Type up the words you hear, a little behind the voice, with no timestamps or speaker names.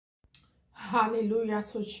Hallelujah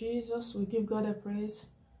to Jesus. We give God a praise.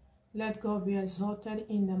 Let God be exalted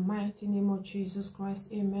in the mighty name of Jesus Christ.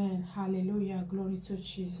 Amen. Hallelujah. Glory to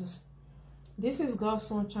Jesus. This is God's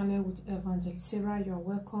Son channel with Evangelist Sarah. You are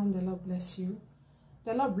welcome. The Lord bless you.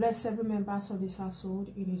 The Lord bless every member of this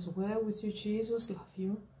household. It is well with you. Jesus love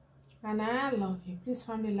you. And I love you. Please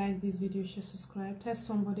family, like this video, share, subscribe. Tell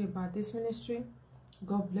somebody about this ministry.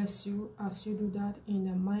 God bless you as you do that in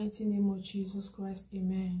the mighty name of Jesus Christ.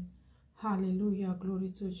 Amen. Hallelujah.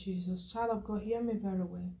 Glory to Jesus. Child of God, hear me very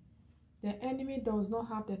well. The enemy does not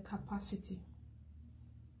have the capacity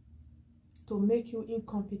to make you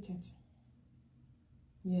incompetent.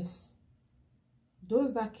 Yes.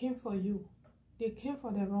 Those that came for you, they came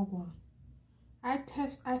for the wrong one. I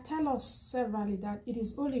tell us severally that it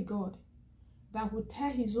is only God that will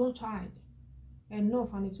tell his own child enough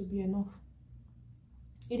and it will be enough.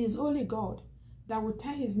 It is only God that will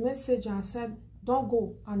tell his messenger and said, don't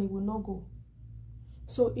go, and he will not go.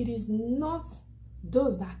 So it is not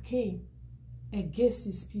those that came against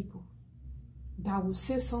his people that will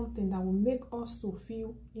say something that will make us to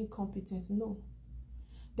feel incompetent. No.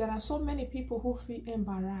 There are so many people who feel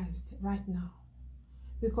embarrassed right now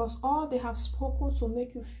because all they have spoken to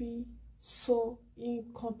make you feel so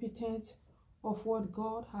incompetent of what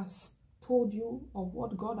God has told you or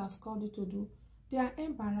what God has called you to do. They are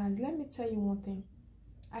embarrassed. Let me tell you one thing.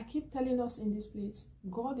 I keep telling us in this place,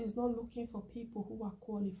 God is not looking for people who are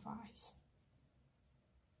qualified.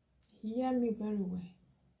 Hear me very well.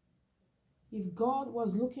 If God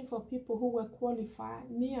was looking for people who were qualified,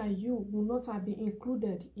 me and you will not have been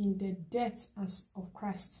included in the death of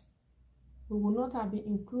Christ. We will not have been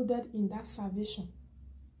included in that salvation.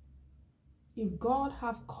 If God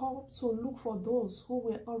have called to look for those who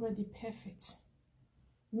were already perfect,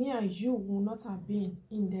 me and you will not have been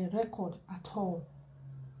in the record at all.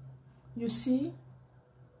 You see,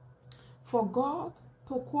 for God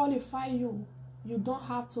to qualify you, you don't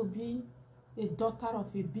have to be a daughter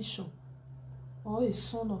of a bishop or a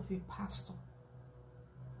son of a pastor.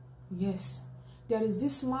 Yes, there is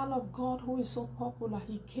this man of God who is so popular.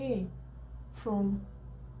 He came from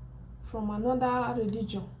another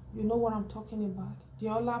religion. You know what I'm talking about. The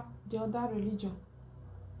other religion.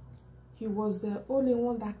 He was the only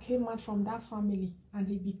one that came out from that family, and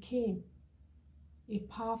he became a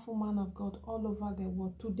powerful man of God all over the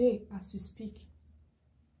world. Today, as we speak,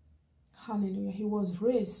 hallelujah, he was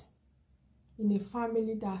raised in a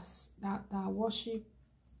family that worship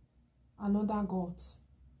another god,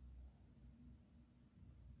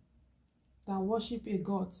 that worship a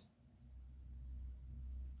god.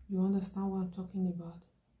 You understand what I'm talking about?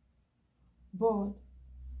 But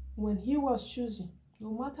when he was choosing,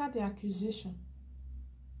 no matter the accusation,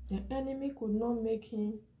 the enemy could not make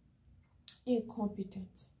him incompetent.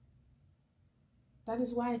 That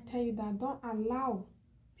is why I tell you that don't allow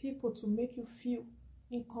people to make you feel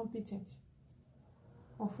incompetent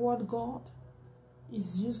of what God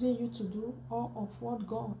is using you to do or of what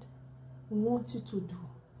God wants you to do.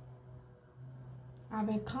 I've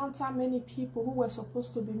encountered many people who were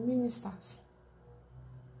supposed to be ministers,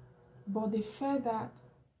 but they felt that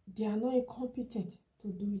they are not incompetent to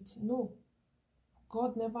do it. No,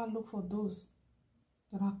 God never looks for those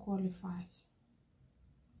that are qualified.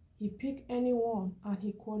 He picks anyone and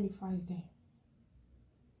he qualifies them.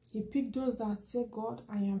 He picks those that say, God,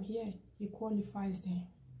 I am here. He qualifies them.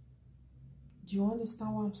 Do you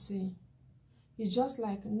understand what I'm saying? It's just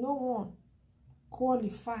like no one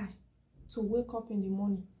qualified to wake up in the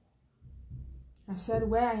morning. I said,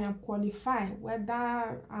 where I am qualified,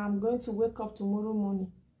 whether I'm going to wake up tomorrow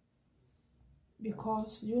morning.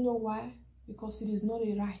 Because, you know why? Because it is not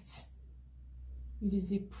a right. It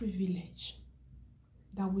is a privilege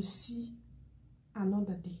that we see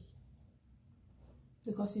another day.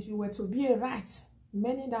 Because if it were to be a right,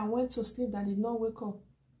 many that went to sleep that did not wake up,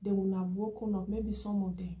 they would have woken up, maybe some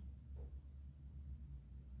of them.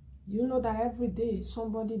 You know that every day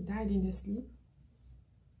somebody died in their sleep?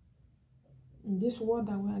 In this world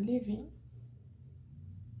that we are living.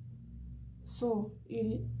 So,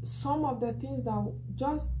 some of the things that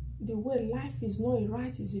just the way life is not a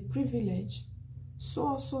right is a privilege, so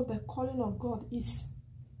also the calling of God is.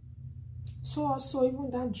 So also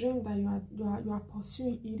even that dream that you are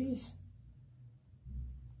pursuing, it is.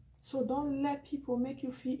 So don't let people make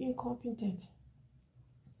you feel incompetent.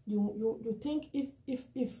 You think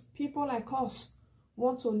if people like us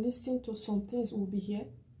want to listen to some things, we'll be here.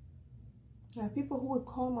 There are people who will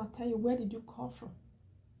come and tell you, where did you come from?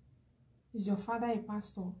 Is your father a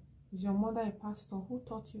pastor? Is your mother a pastor? Who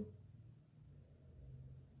taught you?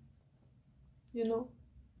 You know?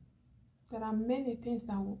 There are many things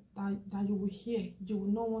that you will hear, you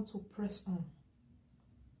will not want to press on.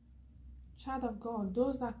 Child of God,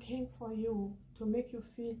 those that came for you to make you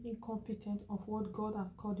feel incompetent of what God has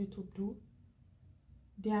called you to do,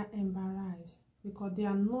 they are embarrassed because they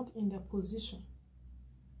are not in the position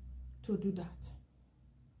to do that.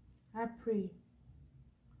 I pray,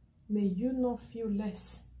 may you not feel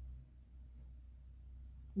less.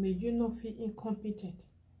 May you not feel incompetent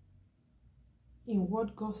in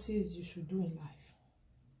what God says you should do in life.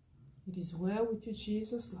 It is well with you.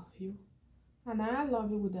 Jesus loves you. And I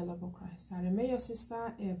love you with the love of Christ. I remain your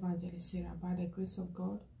sister, Evangelist Sarah. By the grace of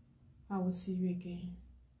God, I will see you again.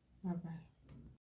 Bye-bye.